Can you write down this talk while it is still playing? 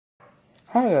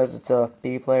Hi guys, it's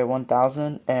B Player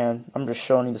 1000, and I'm just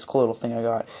showing you this cool little thing I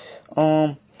got.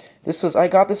 I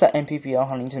got this at NPPL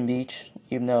Huntington Beach,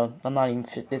 even though I'm not even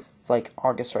fit. It's like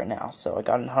August right now, so I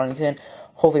got it in Huntington.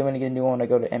 Hopefully, I'm gonna get a new one when I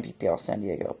go to NPPL San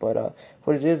Diego. But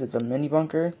what it is, it's a mini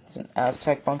bunker. It's an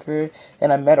Aztec bunker,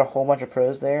 and I met a whole bunch of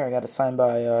pros there. I got it signed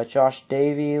by Josh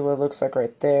Davey, what it looks like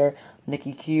right there.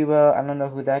 Nicky Cuba. I don't know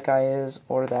who that guy is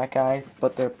or that guy,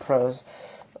 but they're pros.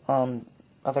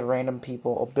 Other random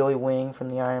people. Oh, Billy Wing from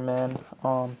the Iron Man.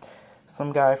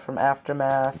 Some guy from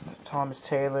Aftermath. Thomas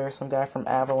Taylor. Some guy from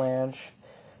Avalanche.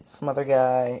 Some other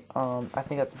guy. I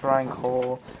think that's Brian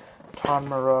Cole. Tom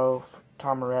Morello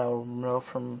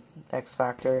from X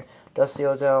Factor. Dusty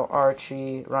Odell,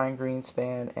 Archie, Ryan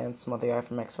Greenspan, and some other guy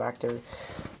from X Factor.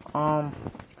 Oh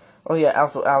yeah,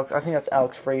 also Alex. I think that's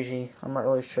Alex Frazier. I'm not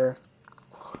really sure.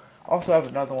 Also have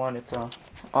another one. It's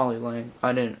Ollie Lane.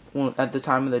 At the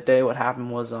time of the day. What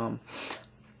happened was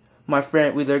my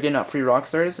friend, they're getting up free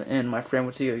Rockstars, and my friend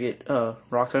went to go get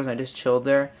Rockstars, and I just chilled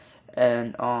there,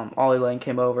 and Ollie Lane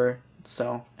came over.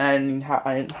 So and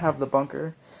I didn't have the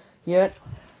bunker yet.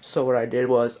 So what I did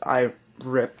was I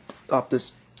ripped up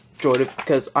this Jordan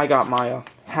because I got my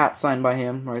hat signed by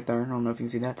him right there. I don't know if you can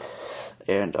see that,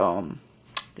 and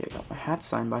yeah, I got my hat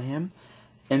signed by him.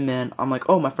 And then I'm like,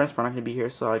 oh, my friend's probably not going to be here,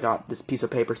 so I got this piece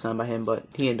of paper signed by him, but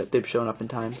he ended up showing up in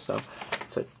time, so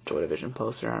it's a Joy Division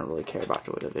poster. I don't really care about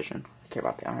Joy Division. I care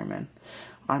about the Iron Man.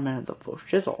 Iron Man and the full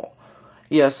shizzle.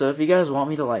 Yeah, so if you guys want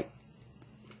me to, like,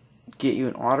 get you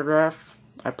an autograph,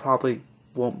 I probably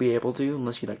won't be able to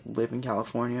unless you, like, live in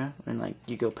California and, like,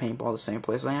 you go paintball the same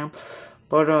place I am.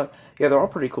 But, yeah, they're all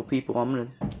pretty cool people. I'm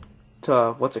going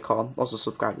to, what's it called? Also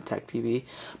subscribe to Tech PB.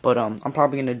 But, I'm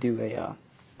probably going to do a,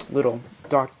 little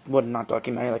not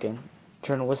documentary, like a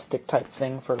journalistic type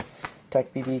thing for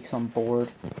Tech BB because I'm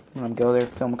bored. I'm gonna go there,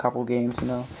 film a couple games,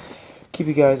 keep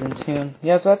you guys in tune.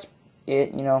 Yeah, so that's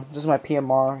it. This is my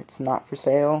PMR. It's not for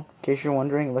sale, in case you're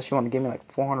wondering, unless you want to give me like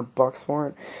 $400 for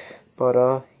it.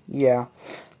 But yeah,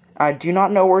 I do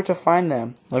not know where to find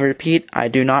them. Let me repeat: I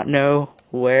do not know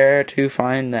where to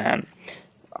find them.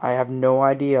 I have no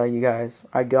idea, you guys.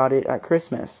 I got it at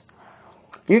Christmas.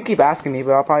 You can keep asking me,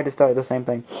 but I'll probably just tell you the same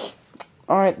thing.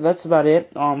 Alright, that's about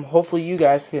it. Hopefully you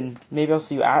guys can, maybe I'll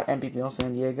see you at NPPL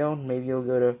San Diego. Maybe you'll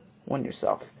go to one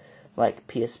yourself, like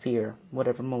PSP or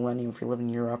whatever, Millennium if you live in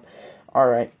Europe.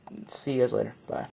 Alright, see you guys later. Bye.